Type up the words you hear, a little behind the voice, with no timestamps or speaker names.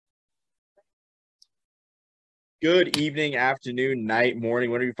Good evening, afternoon, night, morning,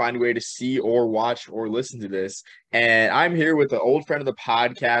 whenever you find a way to see or watch or listen to this. And I'm here with an old friend of the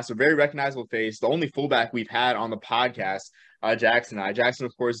podcast, a very recognizable face, the only fullback we've had on the podcast, Jackson and I. Jackson,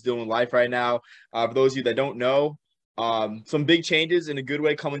 of course, is dealing with life right now. For those of you that don't know, some big changes in a good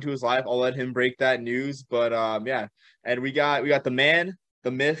way coming to his life. I'll let him break that news. But yeah, and we got the man, the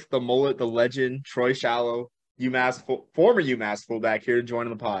myth, the mullet, the legend, Troy Shallow, former UMass fullback here to join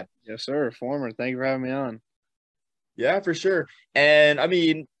on the pod. Yes, sir. Former. Thank you for having me on. Yeah, for sure. And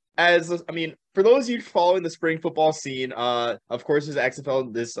for those of you following the spring football scene, of course, there's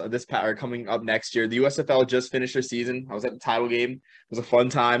XFL this pattern coming up next year. The USFL just finished their season. I was at the title game. It was a fun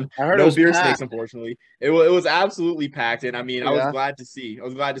time. I heard it No was beer snakes, packed. unfortunately. It was absolutely packed, and I was Yeah. glad to see. I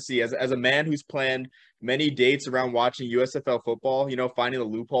was glad to see as a man who's planned many dates around watching USFL football. Finding the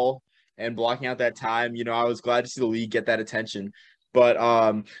loophole and blocking out that time. I was glad to see the league get that attention. But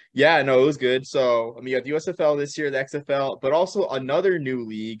yeah, no, it was good. So, you got the USFL this year, the XFL, but also another new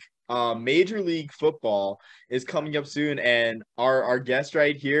league, Major League Football is coming up soon. And our guest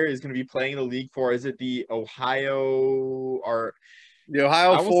right here is going to be playing the league for, is it the Ohio, or The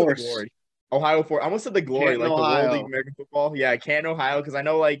Ohio I almost said the Force. Glory. Ohio for I almost said the Glory, Canton, like the World League of Ohio. American Football. Yeah, Canton, Ohio, because I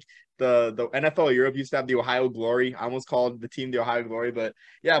know like the NFL Europe used to have the Ohio Glory. I almost called the team the Ohio Glory, but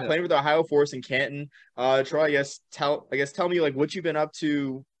yeah, Yeah. playing with the Ohio Force in Canton. Troy, I guess tell me like what you've been up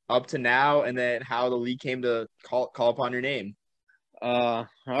to now, and then how the league came to call upon your name. All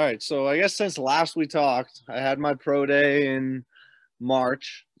right. So I guess since last we talked, I had my pro day in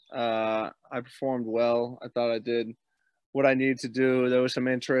March. I performed well. I thought I did what I needed to do. There was some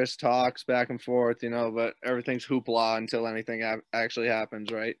interest, talks back and forth, but everything's hoopla until anything actually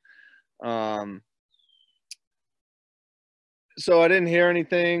happens, right? Um, so I didn't hear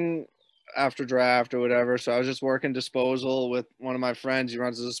anything after draft or whatever. So I was just working disposal with one of my friends. He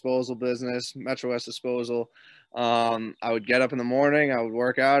runs a disposal business, Metro West Disposal. I would get up in the morning, I would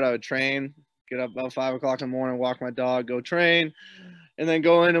work out, I would train, get up about 5 o'clock in the morning, walk my dog, go train, and then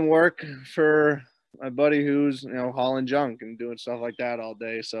go in and work for my buddy who's hauling junk and doing stuff like that all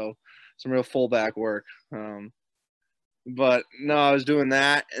day. So some real fullback work. But no, I was doing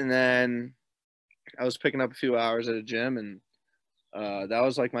that, and then I was picking up a few hours at a gym, and that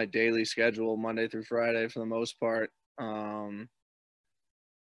was like my daily schedule, Monday through Friday for the most part. And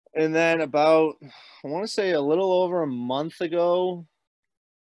then about, I want to say a little over a month ago,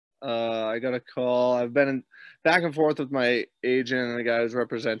 I got a call. I've been back and forth with my agent and the guy who's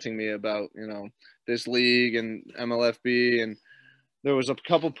representing me about, this league and MLFB. And there was a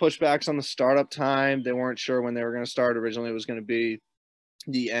couple pushbacks on the startup time. They weren't sure when they were going to start. Originally, it was going to be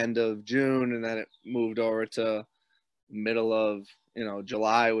the end of June, and then it moved over to middle of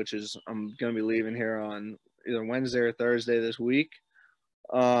July, which is I'm gonna be leaving here on either Wednesday or Thursday this week.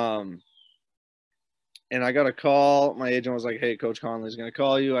 And I got a call. My agent was like, "Hey, Coach Conley's gonna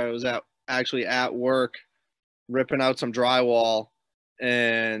call you." I was actually at work ripping out some drywall,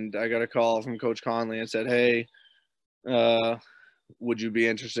 and I got a call from Coach Conley and said, "Hey, would you be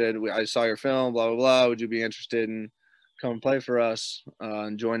interested? I saw your film, blah blah blah. Would you be interested in come and play for us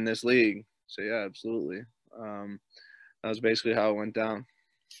and join this league?" So yeah, absolutely. That was basically how it went down.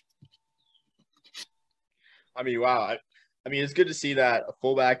 Wow. It's good to see that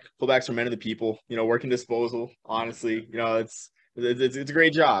fullbacks are men of the people. Working disposal. Honestly, it's a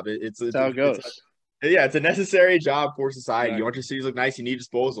great job. That's how it goes. Yeah, it's a necessary job for society. You want Exactly. your cities look nice, you need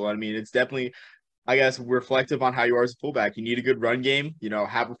disposal. It's definitely, I guess, reflective on how you are as a fullback. You need a good run game.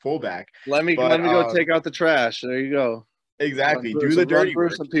 Have a fullback. Let me But let me go take out the trash. There you go. exactly, do the Run dirty through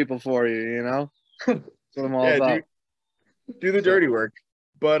work. some people for you. That's what I'm all Yeah, do about. do the So dirty work.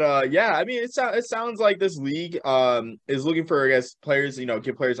 But yeah, it sounds like this league is looking for, I guess, players,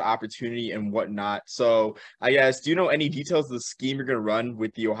 give players opportunity and whatnot. So I guess, do you know any details of the scheme you're gonna run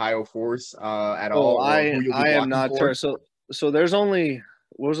with the Ohio Force at oh, all, or I who you'll be I am blocking not for? sure. So there's only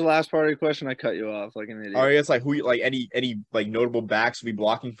what was the last part of your question? I cut you off like an Or idiot. I guess like any like notable backs will be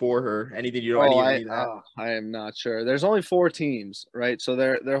blocking for, or anything, Oh, any of that. I am not sure. There's only four teams, right? So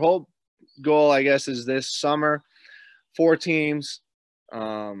their whole goal, I guess, is this summer, four teams.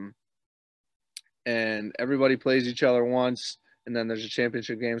 Um, and everybody plays each other once, and then there's a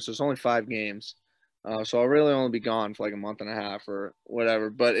championship game. So it's only 5 games. So I'll really only be gone for like a month and a half or whatever.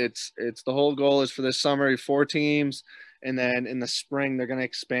 But it's the whole goal is for this summer, 4 teams, and then in the spring they're gonna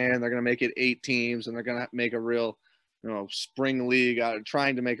expand. They're gonna make it 8 teams, and they're gonna make a real, spring league out.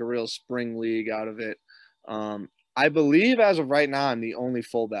 Trying to make a real spring league out of it. I believe as of right now, I'm the only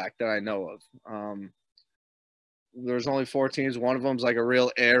fullback that I know of. There's only 4 teams. One of them's like a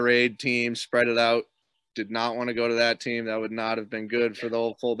real air raid team, spread it out. did not want to go to that team. That would not have been good for the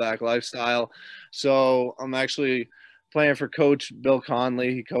whole fullback lifestyle. So I'm actually playing for Coach Bill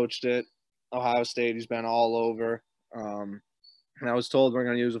Conley. He coached at Ohio State. He's been all over. And I was told we're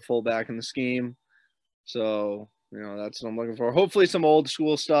going to use a fullback in the scheme. So, that's what I'm looking for. Hopefully some old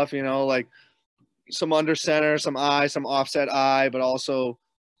school stuff, like some under center, some offset eye, but also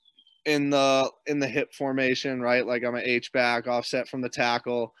in the hip formation, right? Like I'm an H-back, offset from the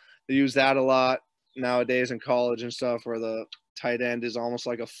tackle. They use that a lot nowadays in college and stuff, where the tight end is almost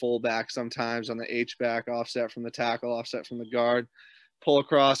like a fullback sometimes on the H-back, offset from the tackle, offset from the guard, pull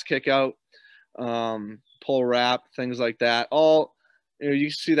across, kick out, pull wrap, things like that. All, you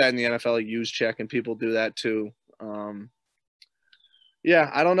see that in the NFL, use check, and people do that too.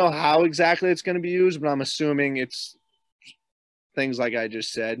 Yeah, I don't know how exactly it's going to be used, but I'm assuming it's things like I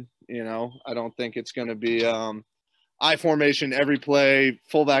just said. I don't think it's going to be I formation every play,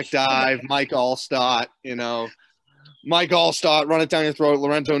 fullback dive, Mike Allstott, Mike Allstott, run it down your throat,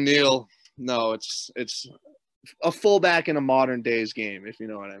 Lorenzo Neal. No, it's a fullback in a modern days game, if you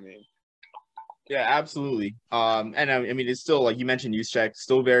know what I mean. Yeah, absolutely. And I mean, it's still, like you mentioned, use check,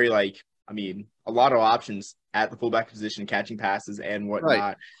 still very, like, I mean, a lot of options at the fullback position, catching passes and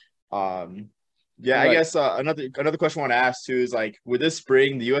whatnot. Right. Yeah, right. I guess another question I want to ask too is, like, with this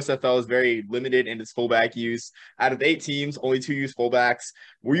spring, the USFL is very limited in its fullback use. Out of 8 teams, only 2 use fullbacks.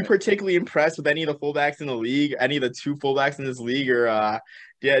 Were you particularly impressed with any of the fullbacks in the league? Any of the 2 fullbacks in this league, or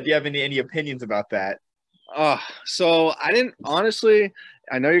do you have any opinions about that? So I didn't, honestly.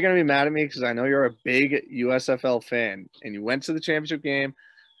 I know you're gonna be mad at me because I know you're a big USFL fan and you went to the championship game.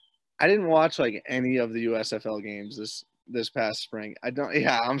 I didn't watch like any of the USFL games this past spring.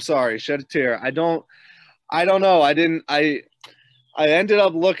 I'm sorry, shed a tear. I don't know. I ended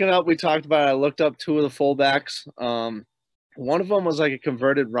up looking up, we talked about it, I looked up 2 of the fullbacks. One of them was like a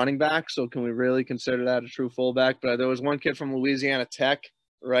converted running back, so can we really consider that a true fullback? But there was one kid from Louisiana Tech,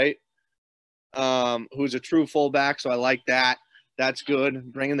 right? Who's a true fullback, so I like that. That's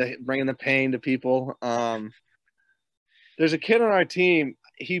good, bringing the pain to people. There's a kid on our team.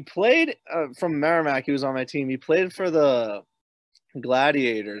 He played from Merrimack. He was on my team. He played for the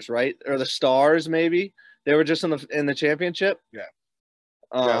Gladiators, right? Or the Stars, maybe. They were just in the championship. Yeah.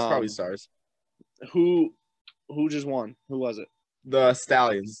 Yeah, it's probably Stars. Who just won? Who was it? The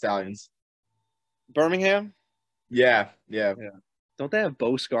Stallions. Birmingham? Yeah. Don't they have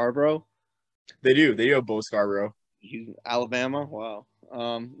Bo Scarborough? They do. They do have Bo Scarborough. He's Alabama. Wow.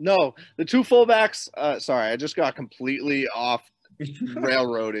 No, the 2 fullbacks. Sorry, I just got completely off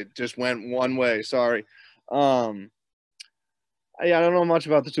railroaded. Just went one way. Sorry. I don't know much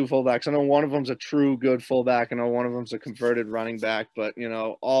about the 2 fullbacks. I know one of them's a true good fullback. I know one of them's a converted running back. But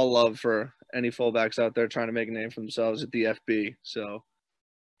all love for any fullbacks out there trying to make a name for themselves at the FB. So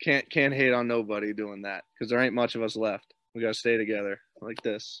can't hate on nobody doing that because there ain't much of us left. We gotta stay together like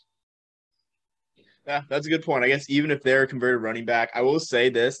this. Yeah, that's a good point. I guess even if they're a converted running back, I will say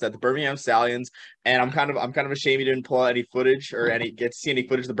this, that the Birmingham Stallions, and I'm kind of ashamed you didn't pull out any footage or get to see any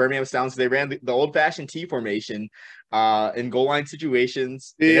footage of the Birmingham Stallions. They ran the old-fashioned T formation in goal line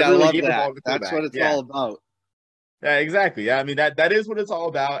situations. Yeah, I love that. That's what it's all about. Yeah, exactly. Yeah, I mean that is what it's all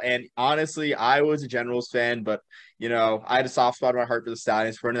about. And honestly, I was a Generals fan, but I had a soft spot in my heart for the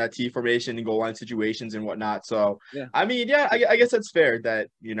Stallions for running that T formation in goal line situations and whatnot. So yeah. I mean, yeah, I guess that's fair that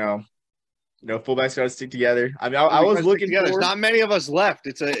fullbacks got to stick together. I mean, I was looking for. There's not many of us left.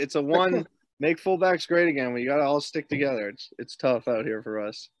 It's a one make fullbacks great again. We got to all stick together. It's tough out here for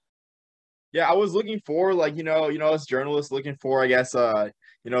us. Yeah, I was looking for, like, us journalists looking for, I guess, sort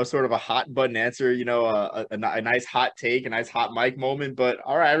of a hot button answer, a nice hot take, a nice hot mic moment. But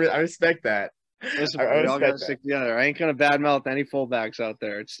all right, I respect that. Listen, we all got to stick together. I ain't gonna badmouth any fullbacks out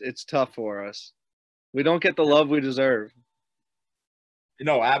there. It's tough for us. We don't get the love we deserve.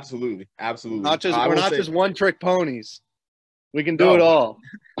 No, absolutely. We're not just one-trick ponies. We can do it all.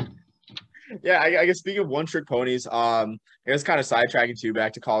 Yeah, I guess speaking of one-trick ponies, I guess kind of sidetracking too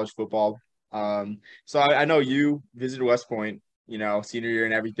back to college football. So I know you visited West Point, senior year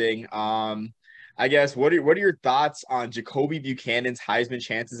and everything. I guess what are your thoughts on Jacoby Buchanan's Heisman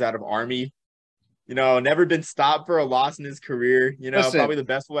chances out of Army? Never been stopped for a loss in his career. Listen, probably the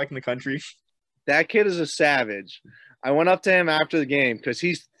best fullback in the country. That kid is a savage. I went up to him after the game because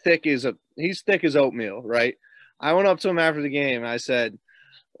he's thick as oatmeal, right? I went up to him after the game. I said,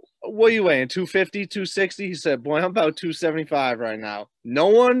 "What are you weighing? 250, 260?" He said, "Boy, I'm about 275 right now." No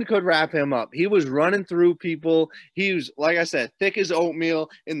one could wrap him up. He was running through people. He was, like I said, thick as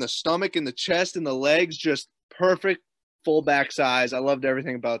oatmeal in the stomach, in the chest, in the legs, just perfect fullback size. I loved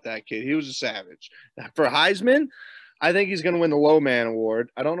everything about that kid. He was a savage. For Heisman, I think he's going to win the Low Man Award.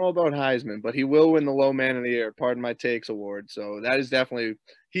 I don't know about Heisman, but he will win the Low Man of the Year, Pardon My Takes Award. So that is definitely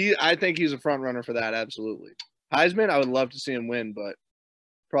I think he's a front runner for that. Absolutely. Heisman, I would love to see him win, but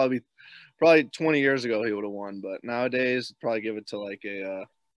probably 20 years ago he would have won. But nowadays, probably give it to like a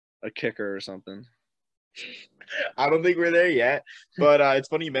kicker or something. I don't think we're there yet, but it's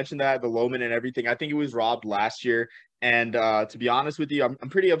funny you mentioned that the Loman and everything. I think it was robbed last year, and to be honest with you, I'm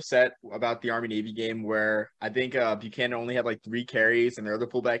pretty upset about the Army Navy game where I think Buchanan only had like 3 carries, and their other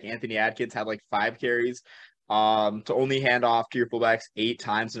fullback Anthony Adkins had like 5 carries. To only hand off to your fullbacks 8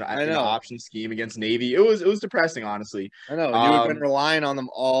 times in an option scheme against Navy, it was depressing, honestly. I know, and you have been relying on them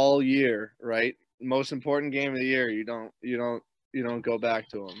all year, right? Most important game of the year, you don't go back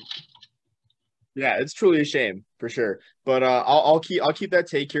to them. Yeah, it's truly a shame for sure. But I'll keep that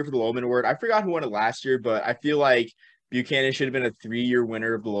take here for the Loman Award. I forgot who won it last year, but I feel like Buchanan should have been a 3-year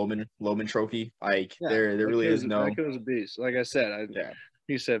winner of the Loman Trophy. Like there really is no. That kid was a beast. Like I said,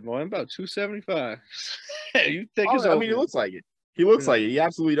 he said, "Boy, I'm about 275." You think I mean, he looks like it. He looks like it. He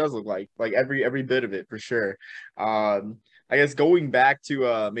absolutely does look like every bit of it for sure. I guess going back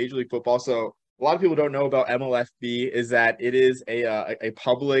to Major League Football, so. A lot of people don't know about MLFB is that it is a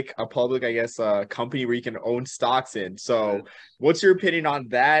public I guess company where you can own stocks in. So what's your opinion on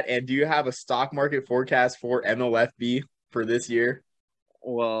that? And do you have a stock market forecast for MLFB for this year?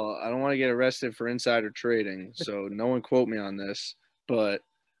 Well, I don't want to get arrested for insider trading, so no one quote me on this, but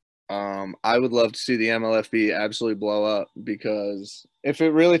I would love to see the MLFB absolutely blow up, because if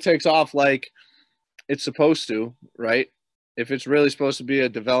it really takes off like it's supposed to, right? If it's really supposed to be a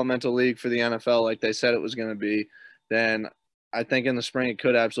developmental league for the NFL, like they said it was going to be, then I think in the spring it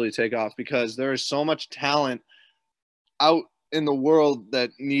could absolutely take off, because there is so much talent out in the world that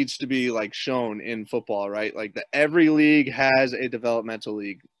needs to be like shown in football, right? Like every league has a developmental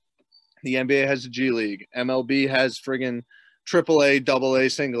league. The NBA has a G League. MLB has friggin' AAA, AA,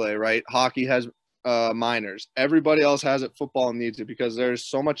 single A, right? Hockey has minors. Everybody else has it. Football needs it, because there's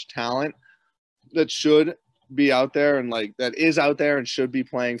so much talent that should be out there and like that is out there and should be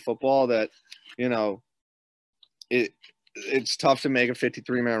playing football that, it's tough to make a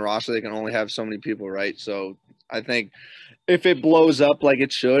 53-man roster. They can only have so many people, right? So I think if it blows up like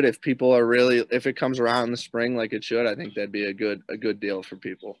it should, if it comes around in the spring like it should, I think that'd be a good deal for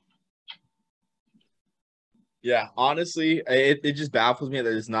people. Yeah, honestly, it just baffles me that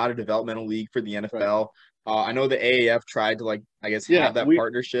there's not a developmental league for the NFL. Right. I know the AAF tried to have that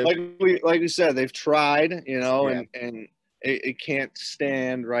partnership. Like we said, they've tried, and it can't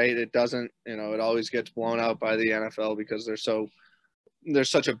stand, right? It doesn't, it always gets blown out by the NFL because they're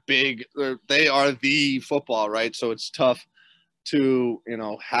such a big, they are the football, right? So it's tough to,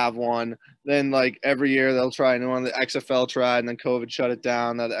 have one. Then like every year they'll try a new one. The XFL tried, and then COVID shut it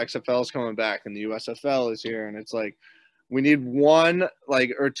down. Now the XFL is coming back and the USFL is here, and it's like, we need one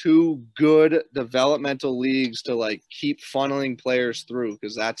or 2 good developmental leagues to keep funneling players through,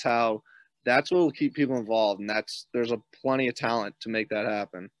 because that's what will keep people involved, and there's plenty of talent to make that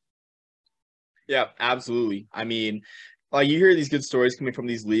happen. Yeah, absolutely. I mean, you hear these good stories coming from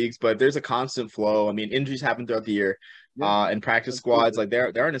these leagues, but there's a constant flow. I mean, injuries happen throughout the year, and practice squads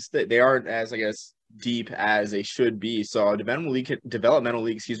they aren't as, I guess, deep as they should be. So a developmental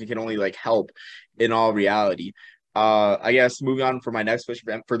league, can only help in all reality. I guess moving on for my next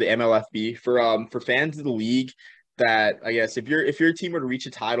question for the MLFB for fans of the league, that I guess if your team were to reach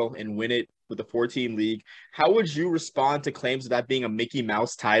a title and win it with a 14 league, how would you respond to claims of that being a Mickey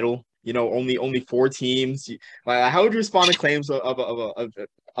Mouse title? Only 4 teams. How would you respond to claims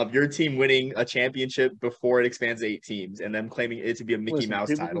of your team winning a championship before it expands to 8 teams and them claiming it to be a Mickey Mouse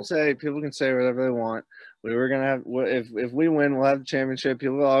title? People can say whatever they want. We were gonna have if we win, we'll have the championship.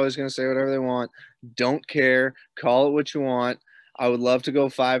 People are always gonna say whatever they want. Don't care. Call it what you want. I would love to go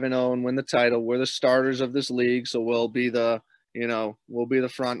 5-0 and win the title. We're the starters of this league, so we'll be the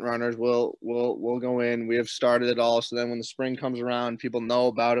front runners. We'll go in. We have started it all. So then when the spring comes around, people know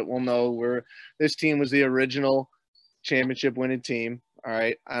about it. We'll know this team was the original championship winning team. All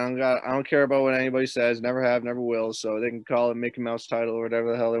right. I don't care about what anybody says. Never have, never will. So they can call it Mickey Mouse title or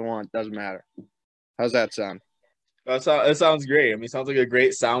whatever the hell they want. Doesn't matter. How's that sound? That sounds great. I mean, it sounds like a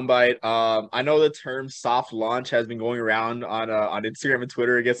great soundbite. I know the term soft launch has been going around on Instagram and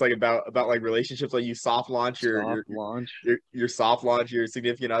Twitter. I guess about relationships, you soft launch your soft launch your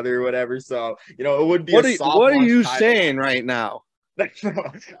significant other or whatever. So it would be What are you saying right now?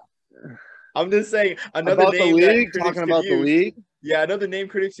 I'm just saying another about name the league. Talking about the league. Yeah, another name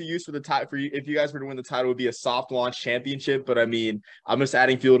critics to use for the title if you guys were to win the title would be a soft launch championship. But I mean, I'm just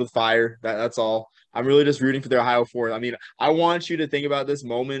adding fuel to the fire. That's all. I'm really just rooting for the Ohio Force. I mean, I want you to think about this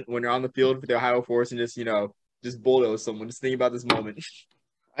moment when you're on the field for the Ohio Force and just just bulldoze someone. Just think about this moment.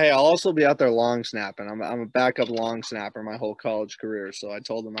 Hey, I'll also be out there long snapping. I'm a backup long snapper my whole college career, so I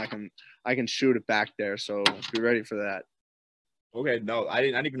told them I can shoot it back there. So be ready for that. Okay, no, I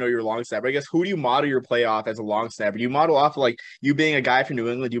didn't even know you were a long snapper. I guess who do you model your play off as a long snapper? Do you model off of, like you being a guy from New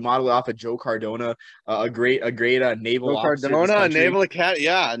England? Do you model off of Joe Cardona, a great naval Joe officer of this Cardona, country? Naval Academy.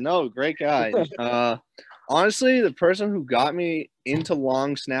 Yeah, no, great guy. Honestly, the person who got me into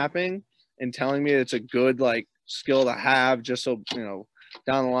long snapping and telling me it's a good like skill to have, just so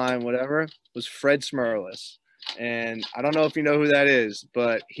down the line, whatever, was Fred Smirlis. And I don't know if you know who that is,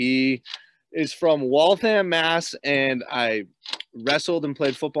 but he is from Waltham, Mass. And I wrestled and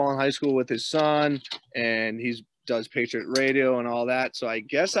played football in high school with his son, and he does Patriot Radio and all that. So I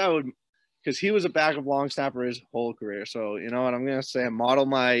guess I would, because he was a backup long snapper his whole career. So you know what I'm gonna say? Model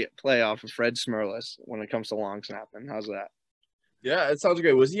my play off of Fred Smirlis when it comes to long snapping. How's that? Yeah, it sounds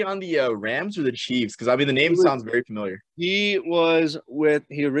great. Was he on the Rams or the Chiefs? Because I mean, the name sounds very familiar. He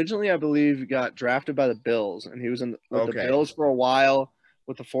originally, I believe, got drafted by the Bills, and he was with the Okay. Bills for a while,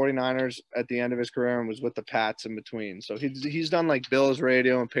 with the 49ers at the end of his career, and was with the Pats in between. So he's done like Bills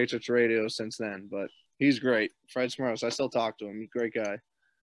radio and Patriots radio since then, but he's great. Fred Smirlis, I still talk to him. He's a great guy.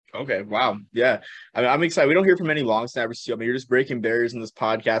 Okay. Wow. Yeah. I mean, I'm excited. We don't hear from many long snappers too. I mean, you're just breaking barriers in this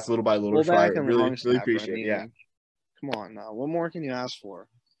podcast little by little. So I Fullback and really, long really snapper. I appreciate it. Yeah. mean, come on now. What more can you ask for?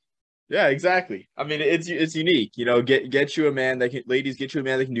 Yeah, exactly. I mean, it's unique. Get you a man that can, ladies, get you a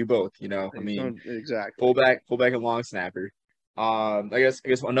man that can do both. I mean, Exactly. fullback, and long snapper. I guess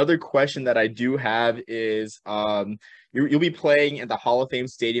another question that I do have is, you'll be playing at the Hall of Fame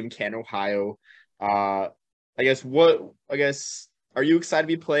Stadium, Canton, Ohio. I guess are you excited to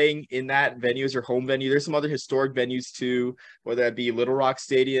be playing in that venue as your home venue? There's some other historic venues too, whether that be Little Rock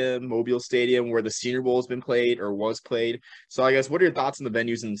Stadium, Mobile Stadium, where the Senior Bowl has been played or was played. So I guess what are your thoughts on the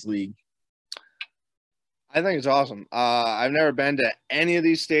venues in this league? I think it's awesome. I've never been to any of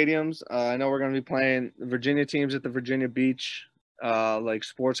these stadiums. I know we're going to be playing the Virginia teams at the Virginia Beach, like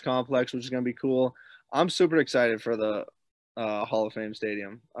sports complex, which is going to be cool. I'm super excited for the Hall of Fame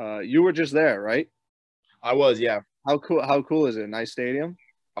Stadium. You were just there, right? I was, yeah. How cool? How cool is it? Nice stadium.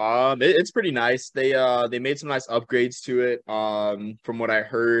 It's pretty nice. They made some nice upgrades to it, from what I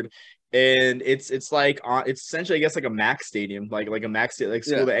heard. And it's like it's essentially, I guess, like a MAC stadium, like a MAC like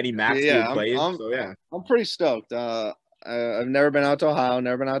school Yeah, that any MAC school yeah. would play in. So yeah. I'm pretty stoked. I've never been out to Ohio,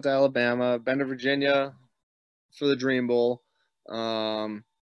 never been out to Alabama, been to Virginia for the Dream Bowl, and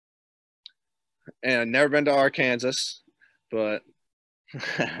never been to Arkansas, but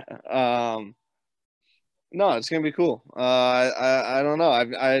no, it's gonna be cool. I don't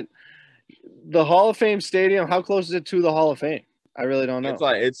know. The Hall of Fame Stadium. How close is it to the Hall of Fame? I really don't It's know.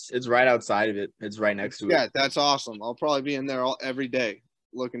 like it's right outside of it. It's right next to it. Yeah, that's awesome. I'll probably be in there every day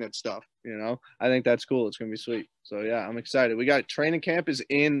looking at stuff. I think that's cool. It's gonna be sweet. So yeah, I'm excited. We got training camp is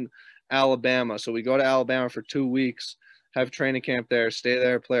in Alabama, so we go to Alabama for 2 weeks, have training camp there, stay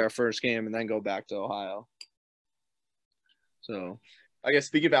there, play our first game, and then go back to Ohio. So I guess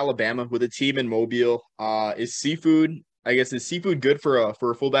speaking of Alabama, with a team in Mobile, is seafood good for a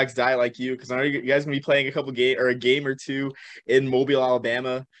fullback's diet like you? Because I know you guys gonna be playing a game or two in Mobile,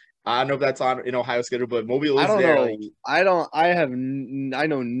 Alabama. I don't know if that's on in Ohio schedule, but Mobile I is don't there. know. Like, I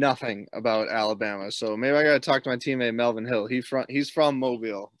know nothing about Alabama, so maybe I got to talk to my teammate Melvin Hill. He's from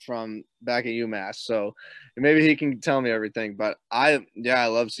Mobile, from back at UMass, so maybe he can tell me everything. But I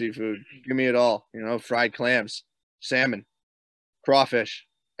love seafood. Give me it all. Fried clams, salmon, crawfish,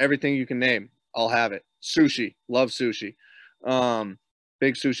 everything you can name. I'll have it. Sushi, love sushi.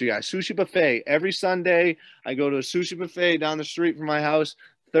 Big sushi guy. Sushi buffet every Sunday. I go to a sushi buffet down the street from my house.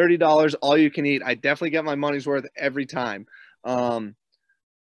 $30, all you can eat. I definitely get my money's worth every time. It's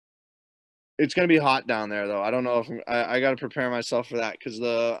gonna be hot down there though. I don't know if I got to prepare myself for that because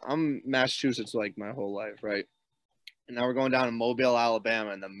I'm Massachusetts like my whole life, right? And now we're going down to Mobile,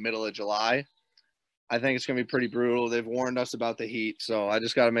 Alabama in the middle of July. I think it's going to be pretty brutal. They've warned us about the heat, so I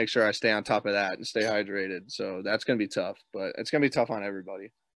just got to make sure I stay on top of that and stay hydrated. So that's going to be tough, but it's going to be tough on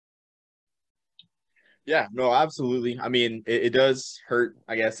everybody. yeah, no, absolutely. I mean, it does hurt,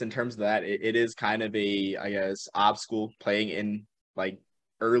 I guess, in terms of that. It is kind of a, I guess, obstacle playing in like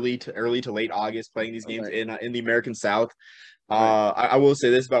early to late August, playing these games Right. in the American South. Right. I will say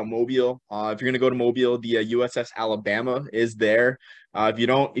this about Mobile. If you're gonna go to Mobile, the USS Alabama is there. If you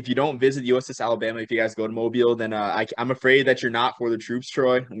don't visit USS Alabama, if you guys go to Mobile, then I'm afraid that you're not for the troops,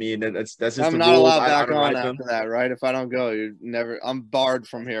 Troy. I mean, that's just I'm the not rules. allowed I back don't on write them. after that, right? If I don't go, you never. I'm barred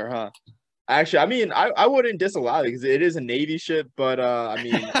from here, huh? Actually, I mean, I wouldn't disallow it because it is a Navy ship, but I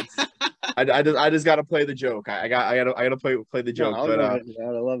mean, I just gotta play the joke. I gotta play the No, joke, I'll but go ahead with that.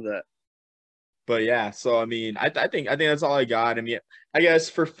 I love that. But yeah, so I mean, I think that's all I got. I mean, I guess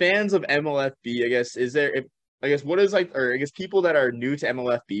for fans of MLFB, I guess is there if I guess what is like, or I guess people that are new to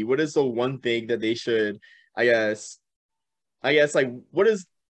MLFB, what is the one thing that they should, I guess, like what is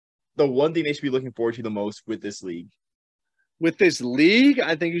the one thing they should be looking forward to the most with this league? With this league,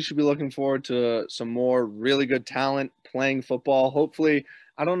 I think you should be looking forward to some more really good talent playing football. Hopefully,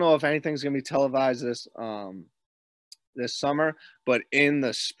 I don't know if anything's going to be televised this summer, but in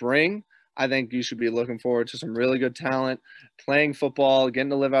the spring, I think you should be looking forward to some really good talent playing football, getting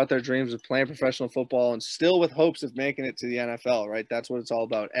to live out their dreams of playing professional football, and still with hopes of making it to the NFL. Right? That's what it's all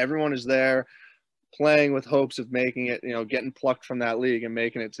about. Everyone is there playing with hopes of making it, getting plucked from that league and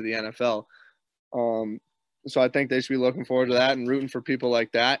making it to the NFL. Um, so I think they should be looking forward to that and rooting for people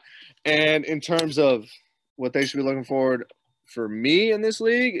like that. And in terms of what they should be looking forward for me in this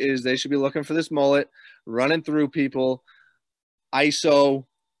league is they should be looking for this mullet, running through people, ISO,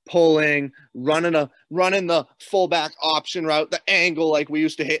 pulling, running the fullback option route, the angle like we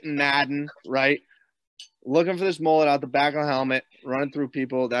used to hit in Madden, right? Looking for this mullet out the back of the helmet, running through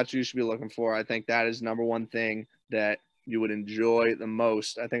people. That's what you should be looking for. I think that is number one thing that you would enjoy the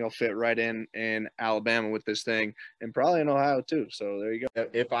most. I think I'll fit right in Alabama with this thing, and probably in Ohio too. So there you go.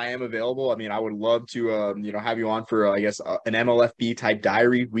 If I am available, I mean, I would love to, have you on for, I guess, an MLFB type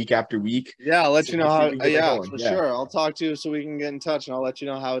diary week after week. Yeah, I'll let So you we know can see if how. we can get that Yeah, going. for Yeah. sure. I'll talk to you so we can get in touch, and I'll let you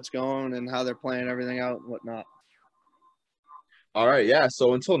know how it's going and how they're playing everything out and whatnot. All right. Yeah.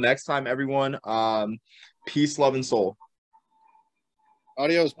 So until next time, everyone, peace, love, and soul.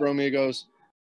 Adios, bro, amigos.